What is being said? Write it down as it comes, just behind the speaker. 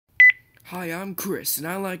Hi, I'm Chris, and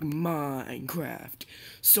I like Minecraft.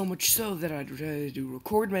 So much so that I'd rather to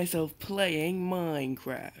record myself playing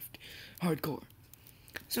Minecraft. Hardcore.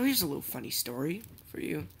 So here's a little funny story for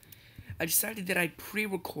you. I decided that I'd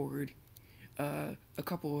pre-record a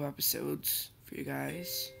couple of episodes for you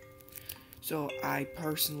guys. So I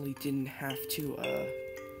personally didn't have to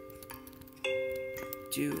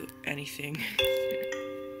do anything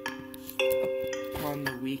upon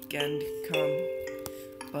the weekend come.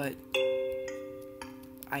 But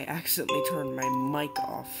I accidentally turned my mic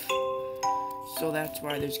off. So that's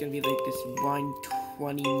why there's gonna be like this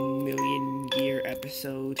 120 million year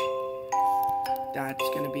episode. That's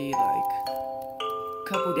gonna be like a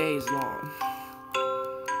couple days long.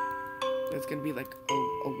 That's gonna be like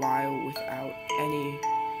a while without any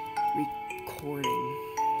recording.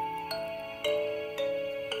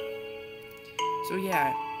 So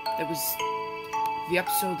yeah, that was the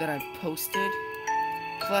episode that I've posted,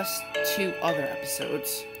 plus 2 other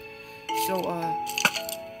episodes. So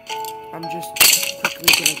I'm just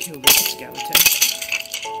quickly gonna kill this skeleton.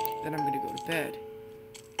 Then I'm gonna go to bed.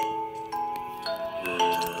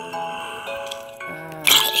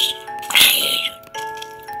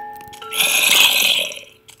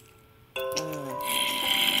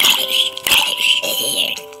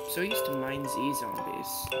 So used to mine Z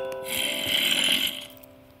zombies.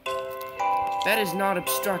 Bed is not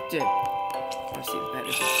obstructed. Honestly, the bed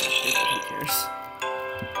is obstructed, but who cares?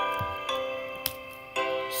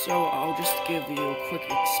 So I'll just give you a quick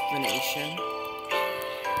explanation.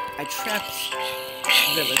 I trapped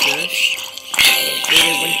villagers so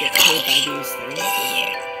they wouldn't get killed by these things.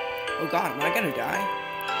 Oh god, am I gonna die?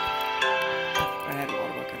 I had a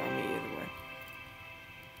water bucket on me either way.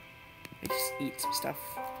 I just eat some stuff.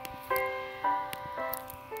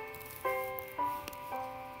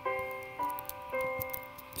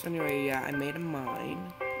 So anyway, yeah, I made a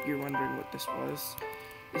mine. You're wondering what this was.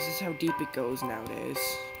 This is how deep it goes nowadays.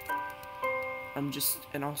 I'm just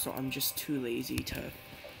too lazy to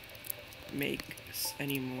make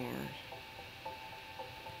any more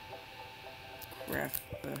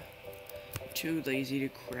too lazy to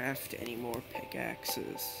craft any more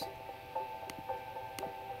pickaxes.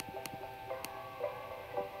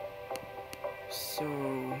 So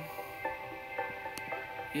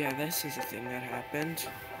yeah, this is a thing that happened.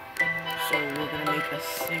 So we're gonna make a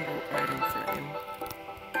single item frame.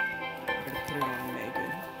 We're gonna put it on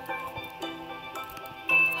Megan.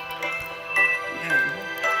 Then,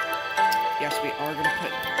 yes, we are gonna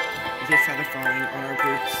put the feather falling on our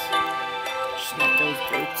boots. Just not those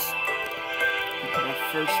boots. We put our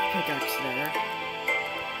first pickaxe there.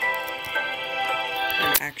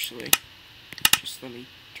 And actually, just let me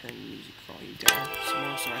turn the music volume down some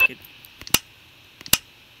more so I could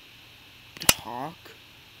talk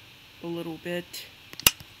a little bit.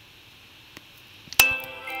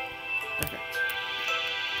 Perfect.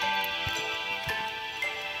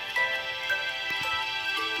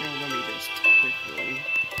 Now let me just quickly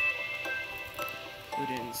put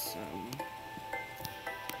in some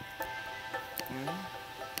 1,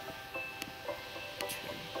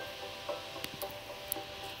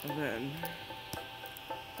 2, and then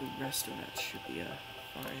the rest of that should be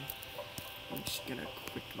fine. I'm just gonna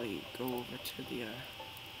quickly go over to the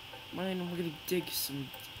mine, and we're gonna dig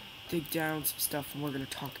down some stuff, and we're gonna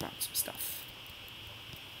talk about some stuff.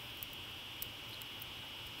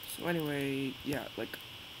 So anyway, yeah, like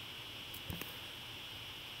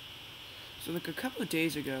a couple of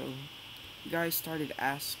days ago, you guys started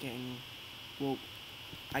asking, well,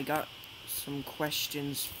 I got some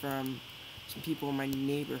questions from some people in my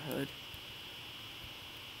neighborhood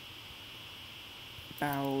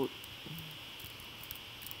about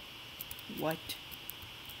what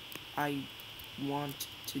I want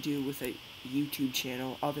to do with a YouTube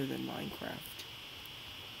channel other than Minecraft.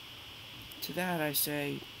 To that I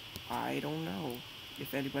say, I don't know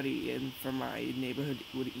if anybody from my neighborhood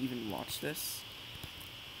would even watch this.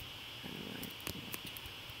 Anyway,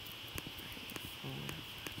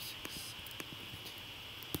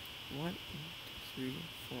 1, 2, 3,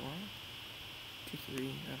 4, 2, 3,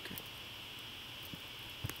 okay.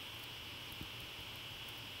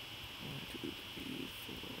 1, 2, 3,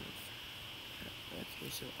 4, 5. Okay,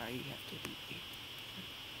 so I have to be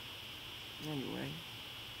 8. Anyway.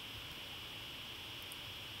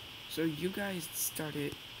 So you guys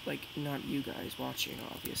started, like, not you guys watching,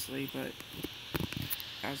 obviously, but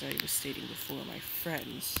as I was stating before, my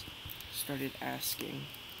friends started asking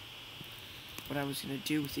what I was going to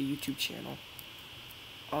do with the YouTube channel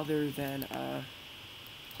other than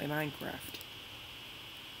play Minecraft.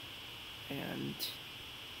 And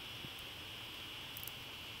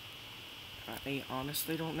I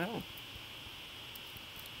honestly don't know.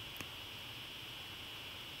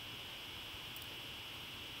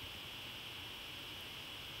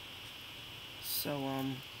 So,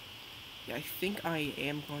 yeah, I think I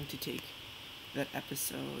am going to take that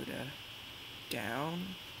episode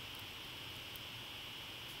down.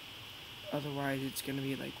 Otherwise, it's gonna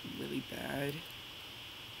be, like, really bad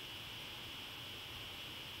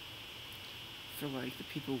for, like, the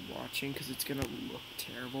people watching, because it's gonna look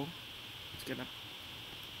terrible. It's gonna...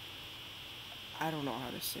 I don't know how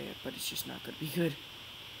to say it, but it's just not gonna be good.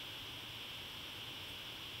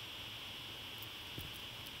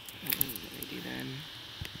 Alrighty then.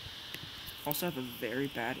 Also have a very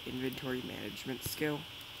bad inventory management skill.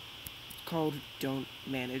 It's called Don't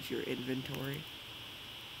Manage Your Inventory.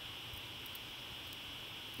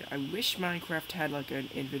 Yeah, I wish Minecraft had like an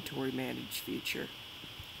inventory manage feature.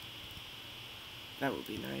 That would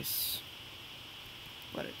be nice.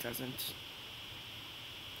 But it doesn't.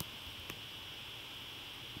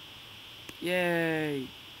 Yay!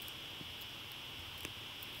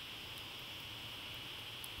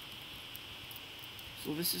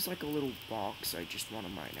 So this is like a little box I just want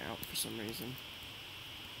to mine out for some reason.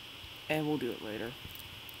 And we'll do it later.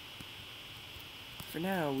 For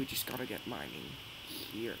now, we just gotta get mining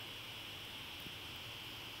here.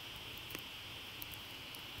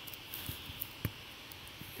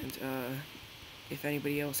 And, if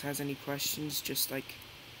anybody else has any questions, just like,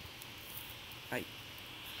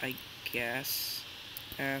 I guess,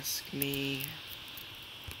 ask me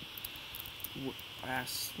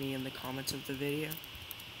in the comments of the video.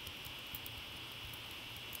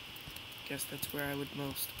 Guess that's where I would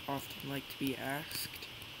most often like to be asked.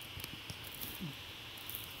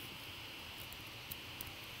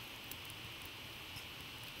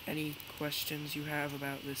 Any questions you have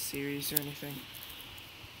about this series or anything?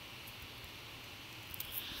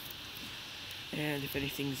 And if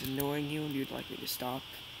anything's annoying you and you'd like me to stop,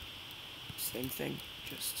 same thing,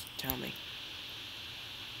 just tell me.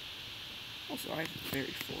 Also, I have a very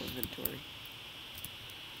full inventory.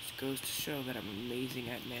 This goes to show that I'm amazing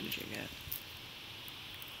at managing it.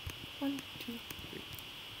 1, 2, 3.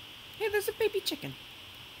 Hey, there's a baby chicken.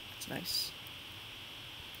 That's nice.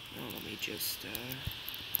 Now let me just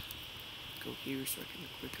go here so I can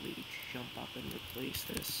quickly jump up and replace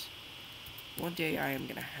this. One day I am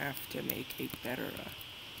gonna have to make a better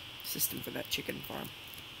system for that chicken farm.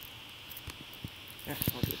 Yeah,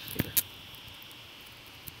 I'll do it later.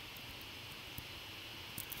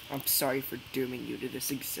 I'm sorry for dooming you to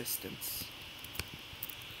this existence.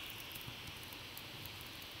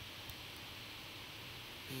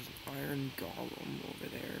 There's an iron golem over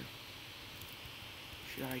there.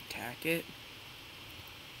 Should I attack it?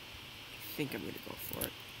 I think I'm gonna go for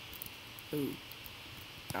it. Ooh.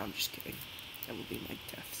 No, I'm just kidding. That would be my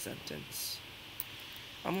death sentence.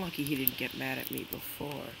 I'm lucky he didn't get mad at me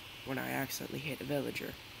before, when I accidentally hit a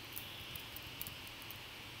villager.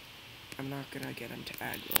 I'm not gonna get him to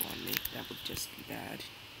aggro on me. That would just be bad.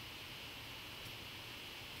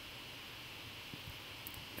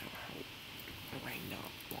 Now, how do I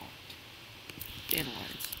not want?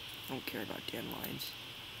 Dandelions. I don't care about dandelions.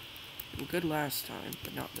 They were good last time,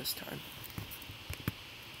 but not this time.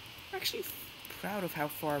 I'm actually proud of how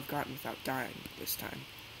far I've gotten without dying this time.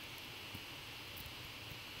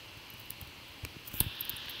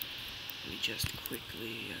 Let me just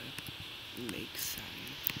quickly make some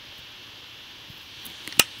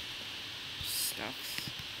stuff.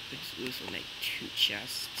 This will make 2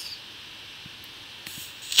 chests.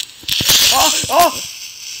 Oh! Oh!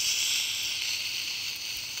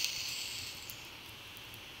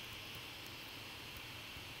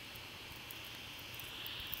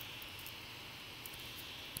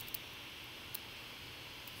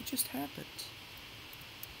 It just happened.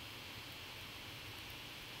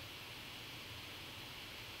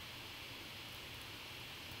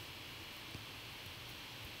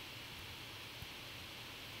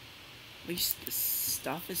 At least the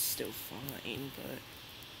stuff is still fine, but...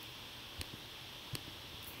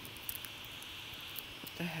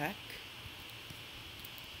 what the heck?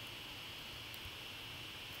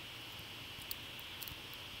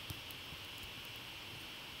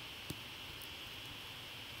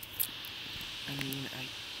 I mean, I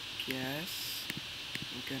guess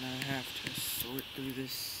I'm gonna have to sort through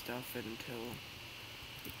this stuff until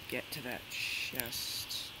we get to that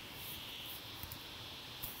chest.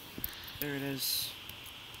 There it is.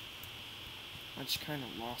 I just kind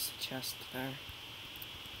of lost the chest there.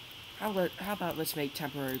 How about let's make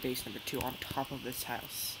temporary base number 2 on top of this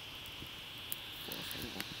house? Well,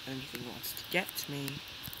 if anything wants to get to me,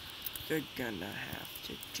 they're gonna have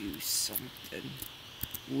to do something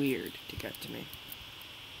weird to get to me.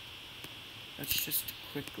 Let's just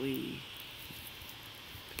quickly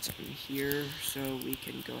put something here so we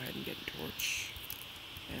can go ahead and get a torch.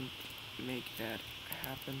 And make that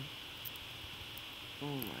happen. Oh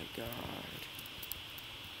my god.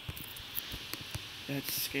 That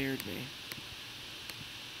scared me.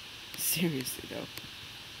 Seriously though.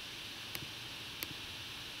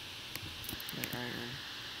 My iron,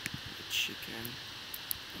 the chicken.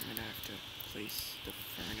 I'm gonna have to place the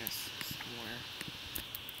furnace somewhere.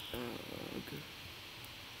 Ugh.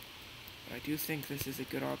 I do think this is a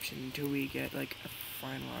good option until we get like a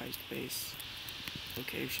finalized base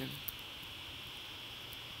location.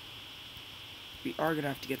 We are gonna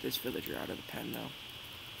have to get this villager out of the pen though.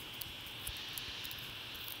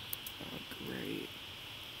 Oh great.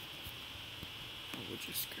 We're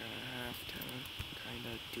just gonna have to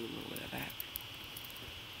kinda do a little bit of that.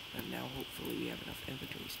 And now hopefully we have enough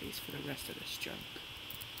inventory space for the rest of this junk.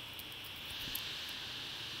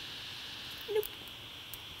 Nope.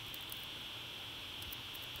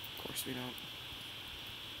 Of course we don't.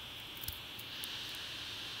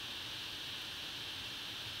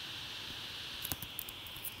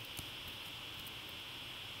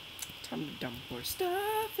 Time to dump more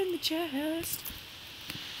stuff in the chest.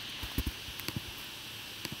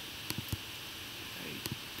 I'm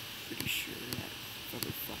pretty sure that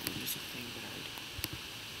feather falling is a thing that I'd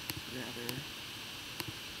rather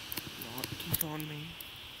not keep on me.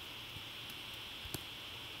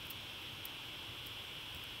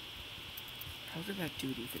 How did that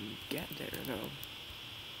dude even get there, though?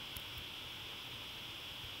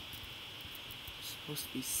 It's supposed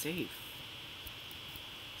to be safe.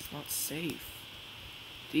 It's not safe.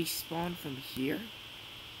 Did he spawn from here?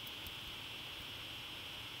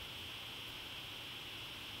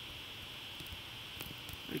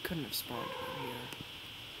 He couldn't have spawned from here.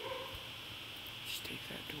 Just take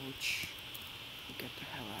that torch. We'll get the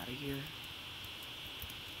hell out of here.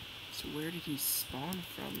 So where did he spawn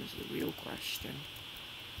from is the real question.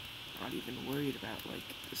 Not even worried about,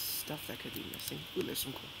 like, the stuff that could be missing. Ooh, there's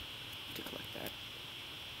some coal to collect that.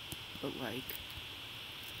 But, like,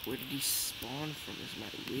 where did he spawn from is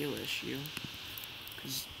my real issue.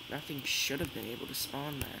 Because nothing should have been able to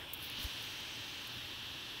spawn there.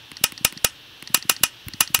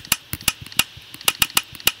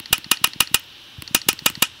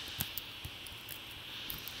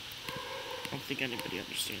 I don't think anybody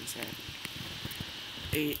understands that.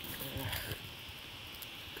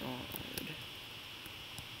 God.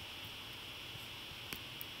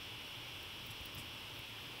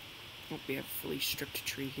 Hope we have a fully stripped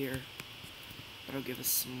tree here. That'll give us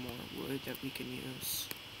some more wood that we can use.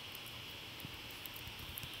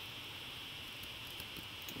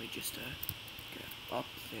 Let me just get up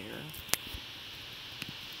there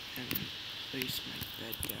and place my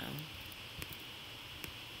bed down.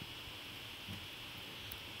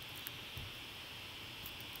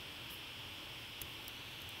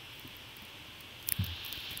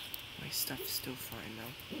 My stuff's still fine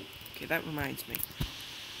though. Okay, that reminds me.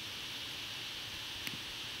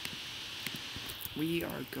 We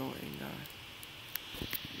are going,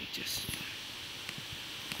 let me just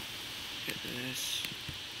get this.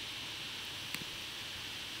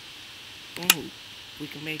 Oh, we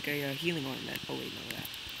can make a healing ornament. Oh wait, no,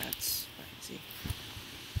 that's fancy.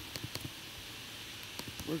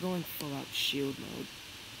 We're going full out shield mode.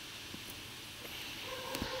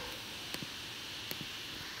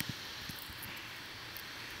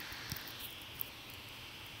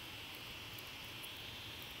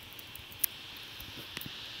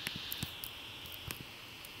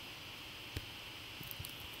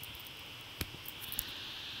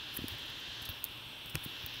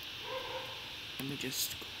 Let me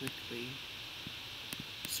just quickly,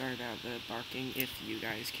 sorry about the barking if you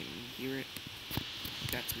guys can hear it.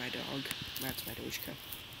 That's my dog. That's my Doshka.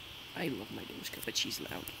 I love my Doshka, but she's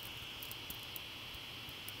loud.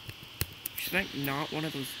 She's like not one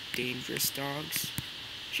of those dangerous dogs.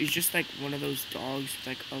 She's just like one of those dogs with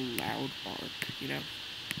like a loud bark, you know?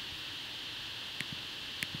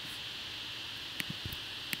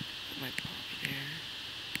 Put my puppy there.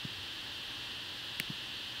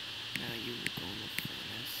 Now you will go in the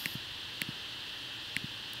furnace.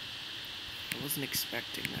 I wasn't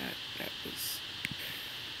expecting that. That was...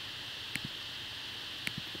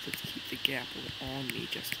 Let's keep the gapple on me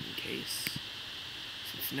just in case.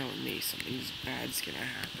 Since knowing me, something bad's gonna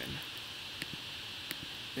happen.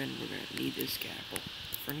 Then we're gonna need this gapple.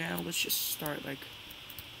 For now, let's just start like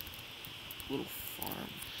a little farm.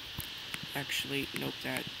 Actually, nope,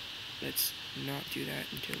 let's not do that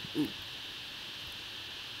until, ooh.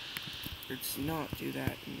 Let's not do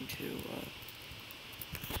that until,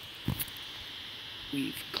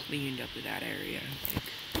 we've cleaned up that area,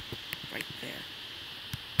 like, right there.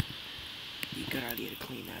 Be a good idea to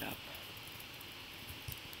clean that up.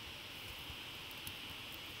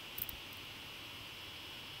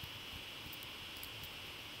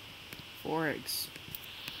 4 eggs.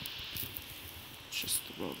 Let's just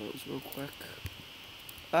throw those real quick.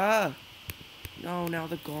 Ah! No, now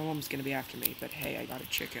the golem's gonna be after me, but hey, I got a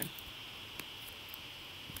chicken.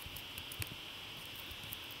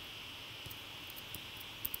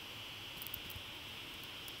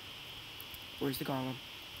 Where's the golem?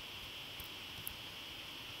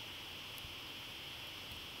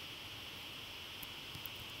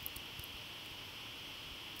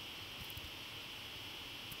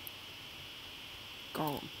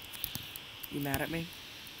 Golem. You mad at me?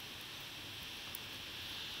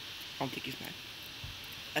 I don't think he's mad.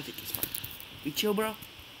 I think he's fine. We chill, bro? Let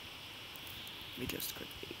me just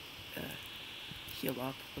quickly heal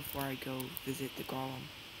up before I go visit the golem.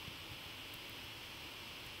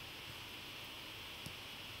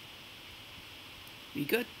 We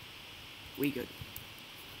good? We good.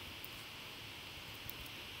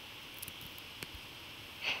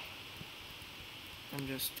 I'm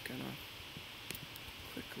just gonna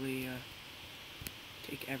quickly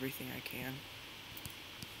take everything I can.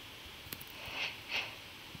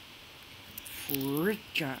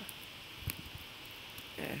 Fricha.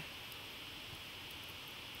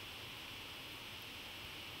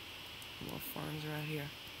 More farms around here.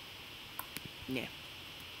 Yeah.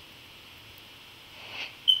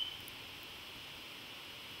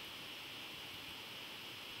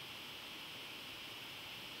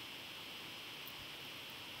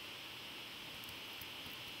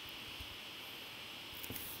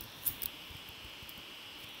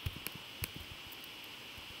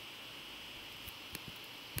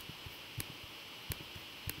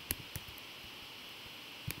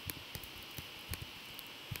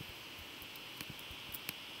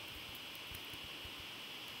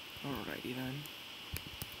 Alrighty then.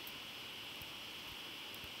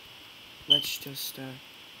 Let's just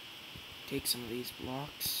take some of these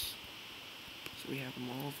blocks so we have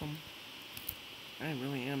more of them. I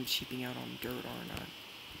really am cheaping out on dirt, aren't I?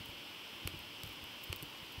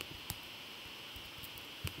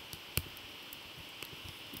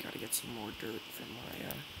 Gotta get some more dirt from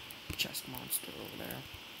my chest monster over there.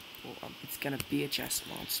 Well, it's gonna be a chest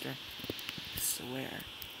monster. I swear.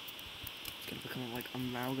 It's gonna become like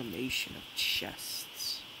amalgamation of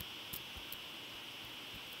chests.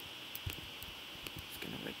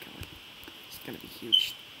 It's gonna be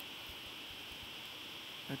huge.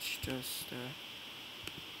 Let's just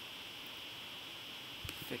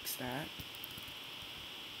fix that.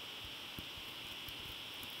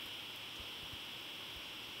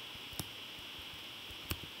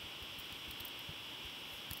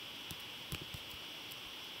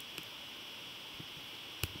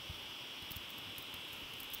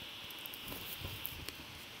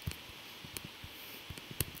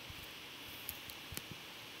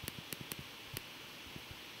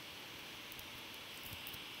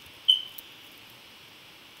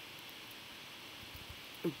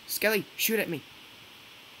 Ooh, Skelly, shoot at me.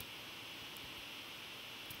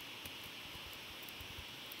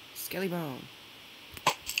 Skelly bone.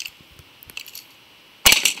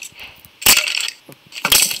 Oh,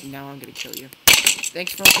 now I'm gonna kill you.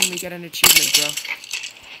 Thanks for helping me get an achievement,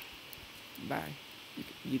 bro. Bye.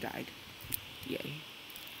 You died. Yay.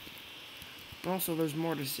 Also, there's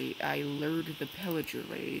more to see. I lured the pillager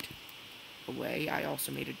raid away. I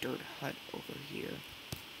also made a dirt hut over here.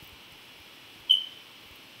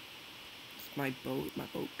 My boat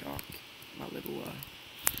dock, my little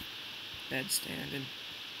bed stand, and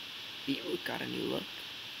beetroot got a new look.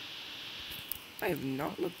 I have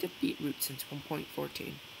not looked at beetroot since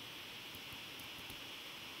 1.14.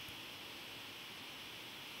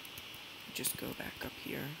 Just go back up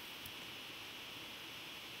here.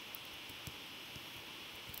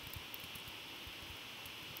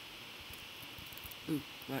 Ooh,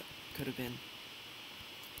 that could have been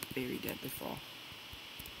very deadly fall.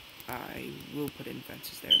 I will put in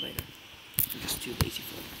fences there later. I'm just too lazy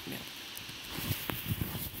for it now.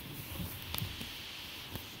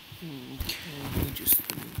 Okay, let me just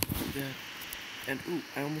do that. And ooh,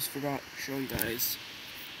 I almost forgot to show you guys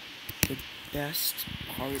the best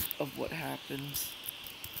part of what happens.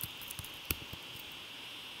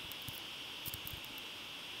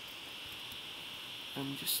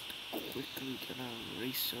 I'm just quickly gonna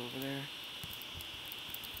race over there.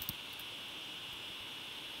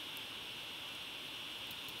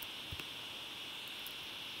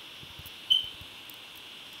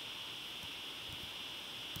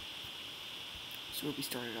 So where we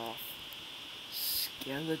started off.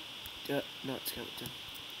 Not skeleton.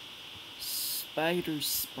 Spider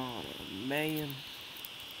spawner, man.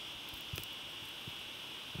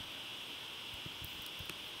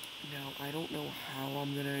 Now, I don't know how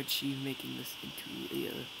I'm gonna achieve making this into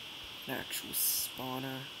a an actual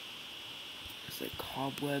spawner. It's like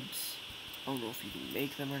cobwebs. I don't know if you can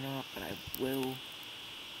make them or not, but I will.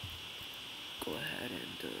 Go ahead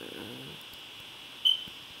and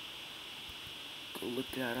go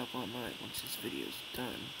look that up online once this video's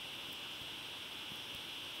done.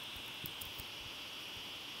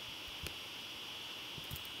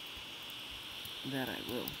 That I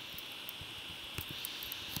will.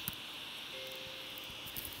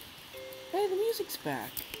 Hey, the music's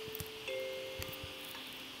back.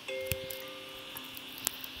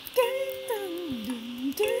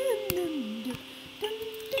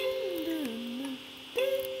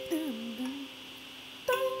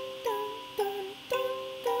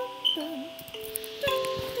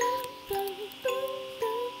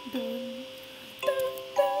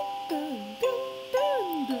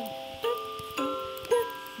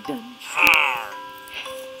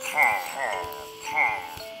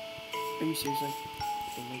 Are you seriously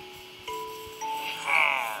kidding me?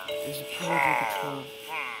 There's a pillager patrol.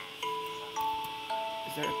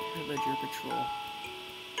 Is there a pillager patrol?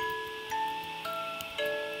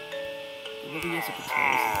 There really is a patrol,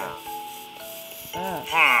 isn't there?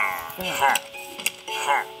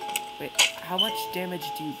 Wait, how much damage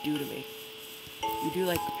do you do to me? You do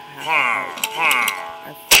like half a heart. I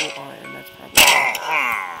have full iron, that's probably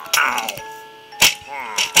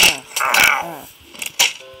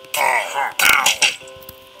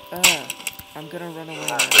I'm gonna run away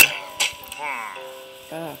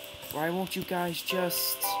now. Why won't you guys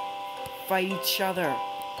just fight each other?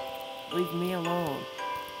 Leave me alone.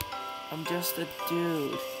 I'm just a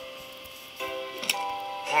dude.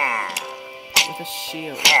 With a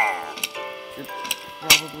shield. You're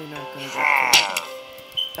probably not gonna get killed.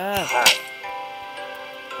 I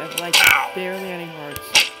have like barely any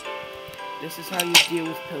hearts. This is how you deal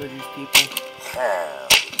with pillagers, people.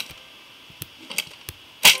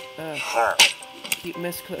 Keep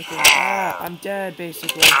misclicking. I'm dead,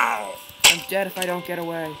 basically. I'm dead if I don't get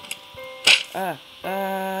away.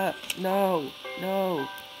 No.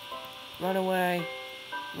 Run away.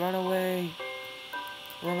 Run away.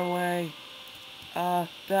 Run away.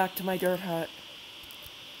 Back to my dirt hut.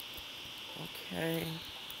 Okay.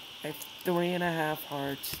 I have 3.5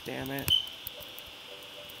 hearts, damn it.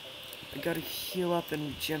 I gotta heal up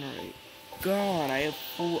and regenerate. God, I have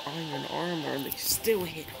full iron armor and they still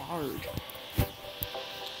hit hard.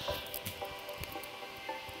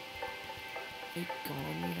 They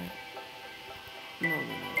gone yet? No,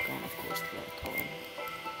 gone, of course they're gone.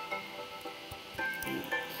 You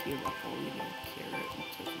heal up all you don't carry it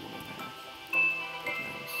until 1.5.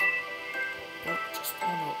 Don't just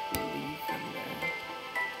wanna leave them there.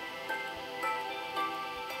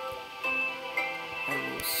 I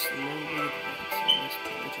will slowly advance on this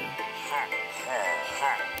pillager.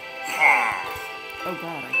 Oh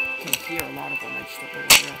god, I can hear a lot of them, I just don't know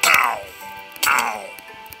where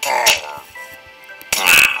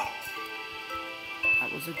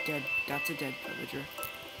that's a dead pillager.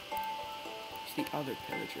 It's the other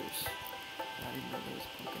pillagers. I didn't know there was a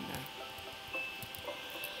pumpkin there.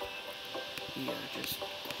 Yeah, just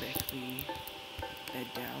quickly bed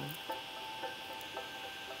down.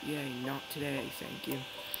 Yay, not today, thank you.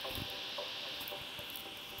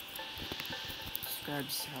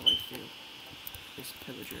 Describes how I feel. This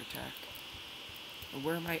pillager attack. But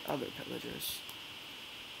where are my other pillagers?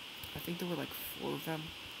 I think there were like 4 of them.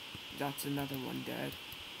 That's another one dead.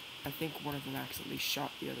 I think one of them accidentally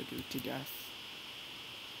shot the other dude to death.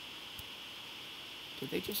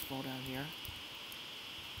 Did they just fall down here?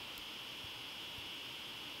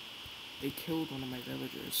 They killed one of my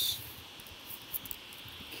villagers.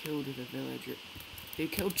 They killed the villager. They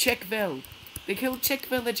killed Chickville! They killed Chick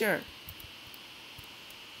Villager!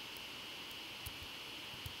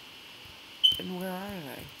 And where are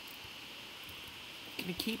they? I'm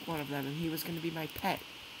gonna keep one of them and he was gonna be my pet.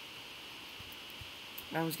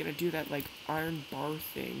 I was gonna do that like iron bar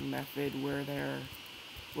thing method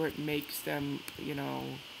where it makes them, you know,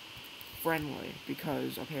 friendly,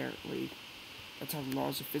 because apparently that's how the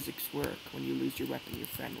laws of physics work. When you lose your weapon, you're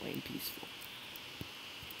friendly and peaceful.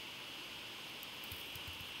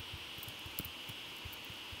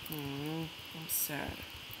 I'm sad.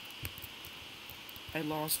 I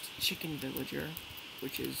lost Chicken Villager,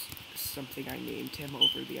 which is something I named him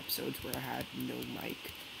over the episodes where I had no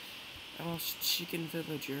mic. I lost Chicken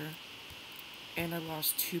Villager, and I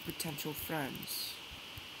lost 2 potential friends.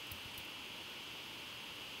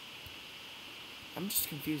 I'm just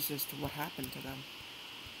confused as to what happened to them.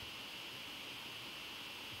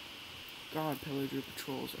 God, pillager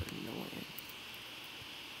patrols are annoying.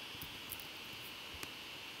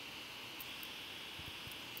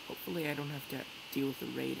 Hopefully I don't have to deal with a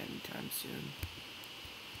raid anytime soon.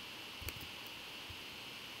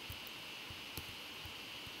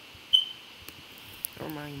 That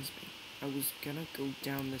reminds me, I was gonna go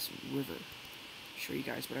down this river. Show you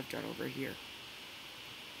guys what I've done over here.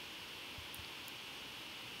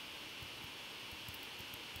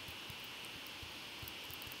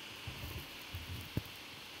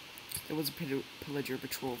 There was a pillager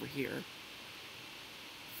patrol over here.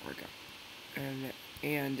 Before I got,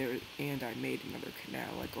 and I made another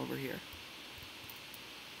canal like over here.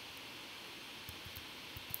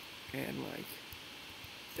 And like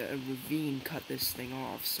the ravine cut this thing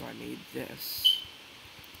off, so I made this.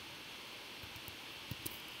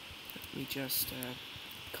 Let me just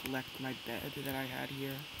collect my bed that I had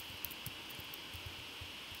here.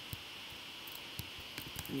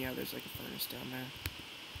 And yeah, there's like a furnace down there.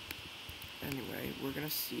 Anyway, we're gonna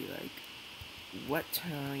see like what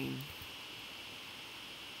time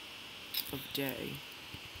of day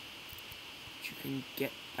you can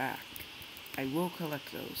get back. I will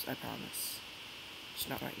collect those, I promise. Just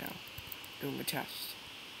not right now. Doing a test.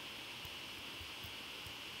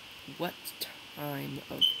 What time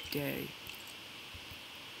of day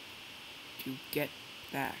to get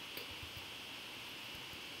back?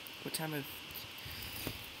 What time of...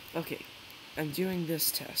 Okay, I'm doing this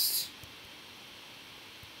test.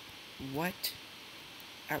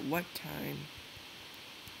 At what time,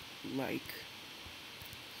 like,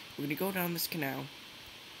 we're gonna go down this canal,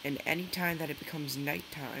 and any time that it becomes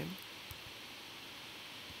nighttime,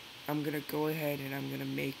 I'm gonna go ahead and I'm gonna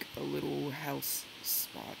make a little house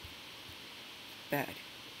spot bed.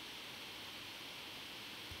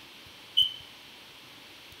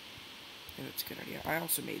 And that's a good idea. I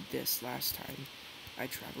also made this last time I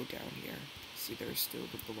traveled down here. See, there's still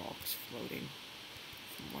the blocks floating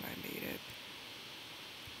from when I made it.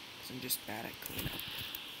 Because I'm just bad at cleanup.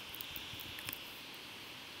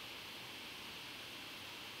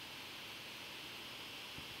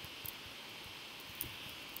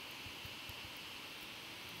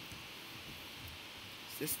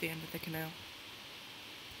 Is this the end of the canal?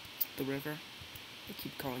 The river? I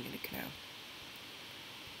keep calling it a canal.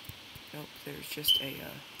 Nope, there's just a,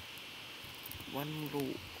 one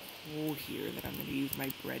little hole here that I'm gonna use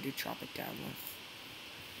my bread to chop it down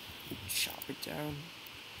with. Chop it down?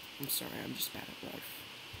 I'm sorry, I'm just bad at life.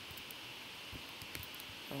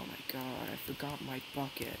 Oh my god, I forgot my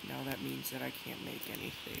bucket. Now that means that I can't make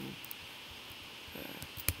anything.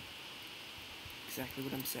 Exactly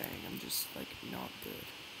what I'm saying. I'm just, like, not good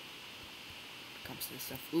when it comes to this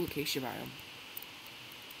stuff. Ooh, acacia biome.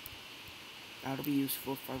 That'll be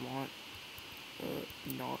useful if I want,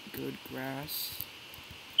 not good grass.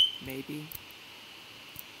 Maybe.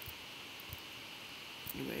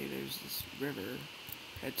 Anyway, there's this river.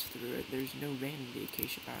 Heads through it. There's no rain in the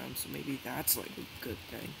acacia biome, so maybe that's, like, a good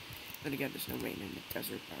thing. Then again, there's no rain in the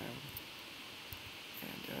desert biome.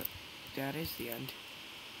 And, that is the end.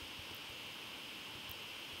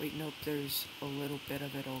 Wait, nope, there's a little bit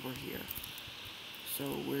of it over here. So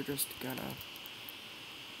we're just gonna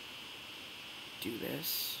do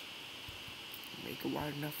this. Make it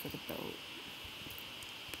wide enough for the boat.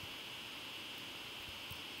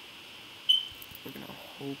 We're gonna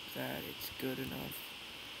hope that it's good enough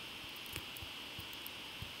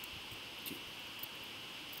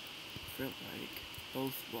for like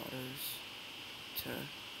both waters to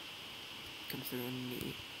come through and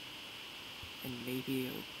meet. And maybe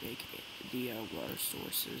it'll make it the water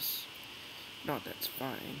sources. Not that's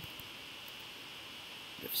fine.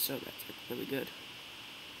 But if so, that's like really good.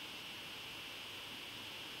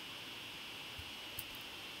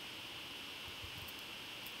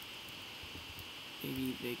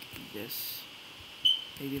 Maybe make this.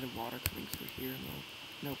 Maybe the water coming through here.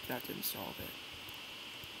 Nope, that didn't solve it.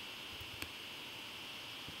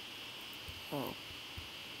 Oh.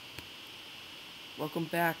 Welcome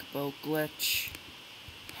back, boat glitch.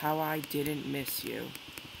 How I didn't miss you.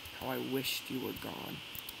 How I wished you were gone.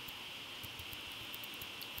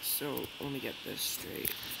 So, let me get this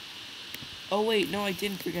straight. Oh wait, no, I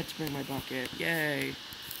didn't forget to bring my bucket. Yay.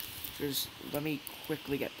 Just, let me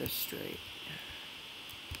quickly get this straight.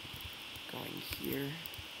 Going here.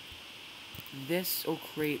 This will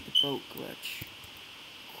create the boat glitch.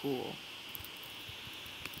 Cool.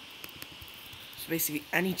 So basically,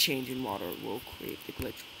 any change in water will create the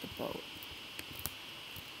glitch with the boat.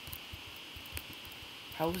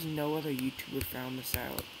 How has no other YouTuber found this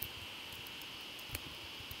out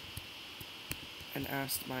and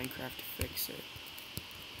asked Minecraft to fix it?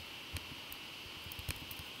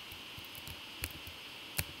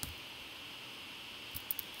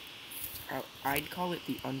 I'd call it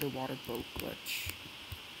the underwater boat glitch.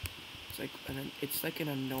 It's like an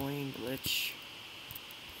annoying glitch,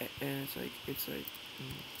 and it's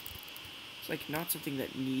like not something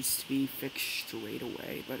that needs to be fixed straight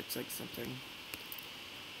away, but it's like something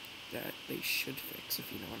that they should fix,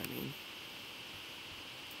 if you know what I mean.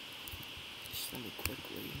 Just let me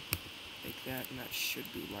quickly make that, and that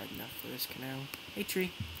should be wide enough for this canal. Hey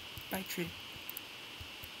tree, bye tree.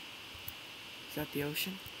 Is that the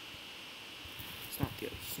ocean? It's not the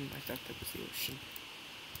ocean. I thought that was the ocean.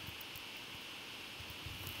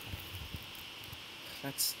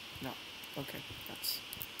 That's not okay. That's,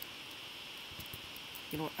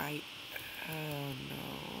 you know what, oh no.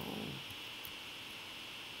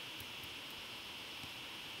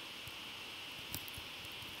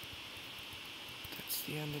 That's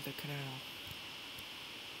the end of the canal.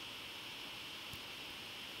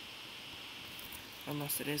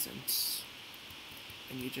 Unless it isn't.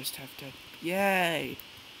 And you just have to, yay!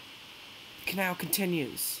 The canal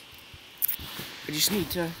continues. I just need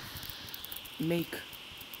to make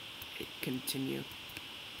it continue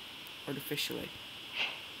artificially.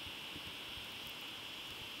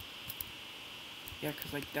 Yeah,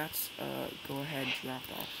 cause like that's go ahead drop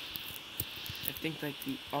off. I think like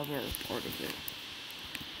the other part of it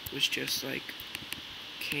was just like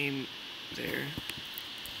came there.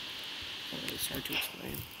 It's hard to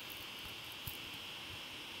explain.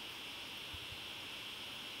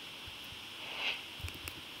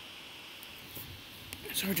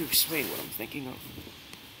 It's hard to explain what I'm thinking of.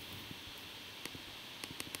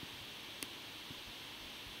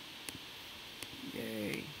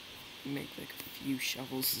 Yay. Make like a few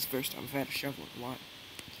shovels. This is the first time I've had a shovel in a while.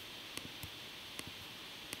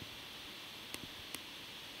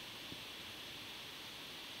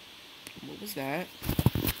 What was that?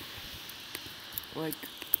 Like,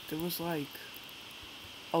 there was like...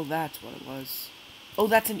 Oh, that's what it was. Oh,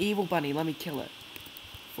 that's an evil bunny. Let me kill it.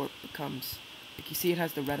 Before it becomes... Like, you see it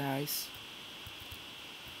has the red eyes?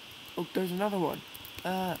 Oh, there's another one.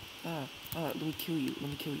 Let me kill you. Let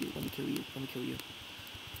me kill you. Let me kill you. Let me kill you.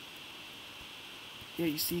 Yeah,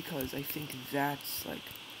 you see, cause I think that's, like,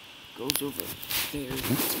 goes over there.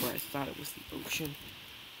 That's where I thought it was the ocean.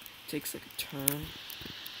 Takes, like, a turn.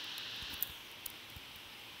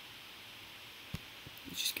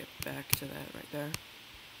 You just get back to that right there.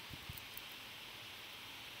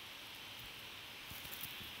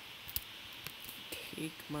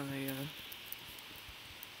 Take my,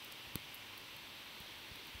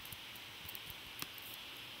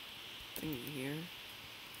 thingy here.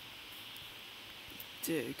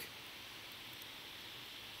 Dig.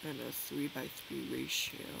 And a 3:3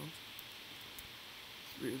 ratio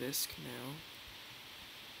through this canal.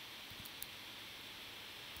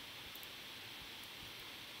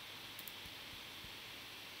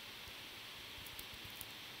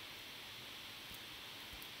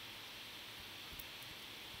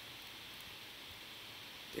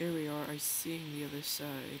 There we are, I see the other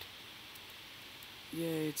side. Yeah,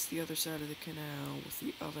 it's the other side of the canal with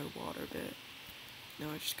the other water bit. Now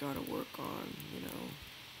I just gotta work on, you know,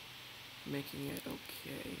 making it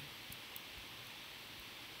okay.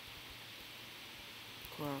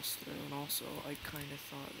 Cross through, and also I kinda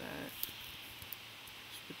thought that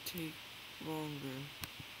this would take longer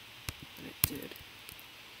than it did.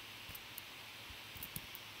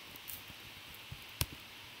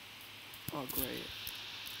 Oh great.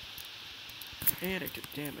 And I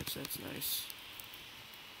took damage, that's nice.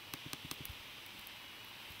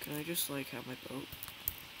 Can I just like have my boat?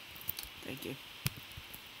 Thank you.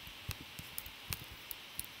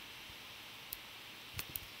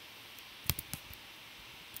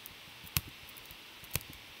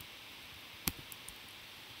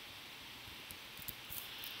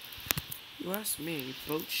 You ask me,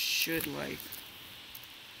 boats should like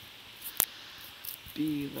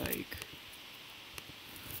be like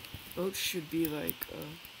okay.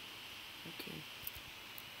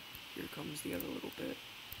 Here comes the other little bit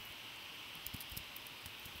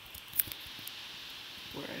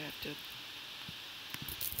where I have to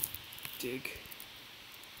dig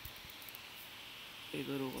a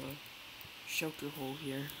little shelter hole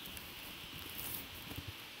here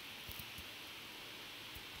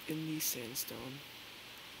in the sandstone.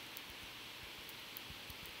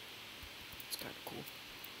 It's kind of cool.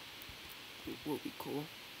 It will be cool.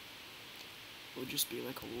 It'll just be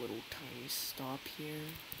like a little tiny stop here.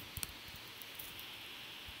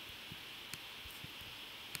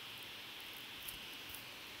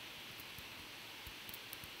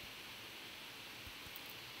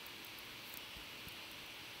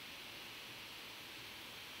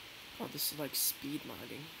 Oh, this is like speed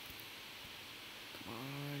modding. Come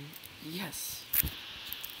on. Yes!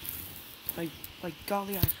 Like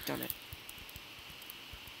golly, I've done it.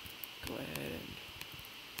 go ahead and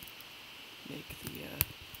make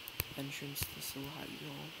the entrance this little high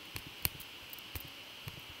roll.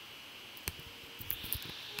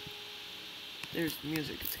 There's the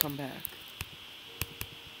music, it's come back.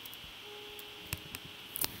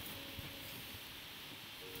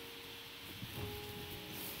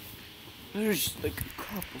 There's like a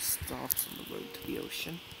couple stops on the road to the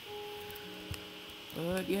ocean.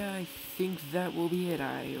 But yeah, I think that will be it.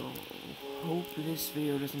 I hope this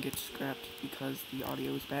video doesn't get scrapped because the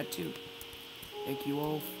audio is bad too. Thank you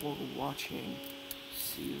all for watching.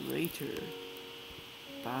 See you later.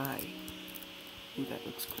 Bye. Ooh, that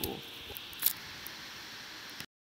looks cool.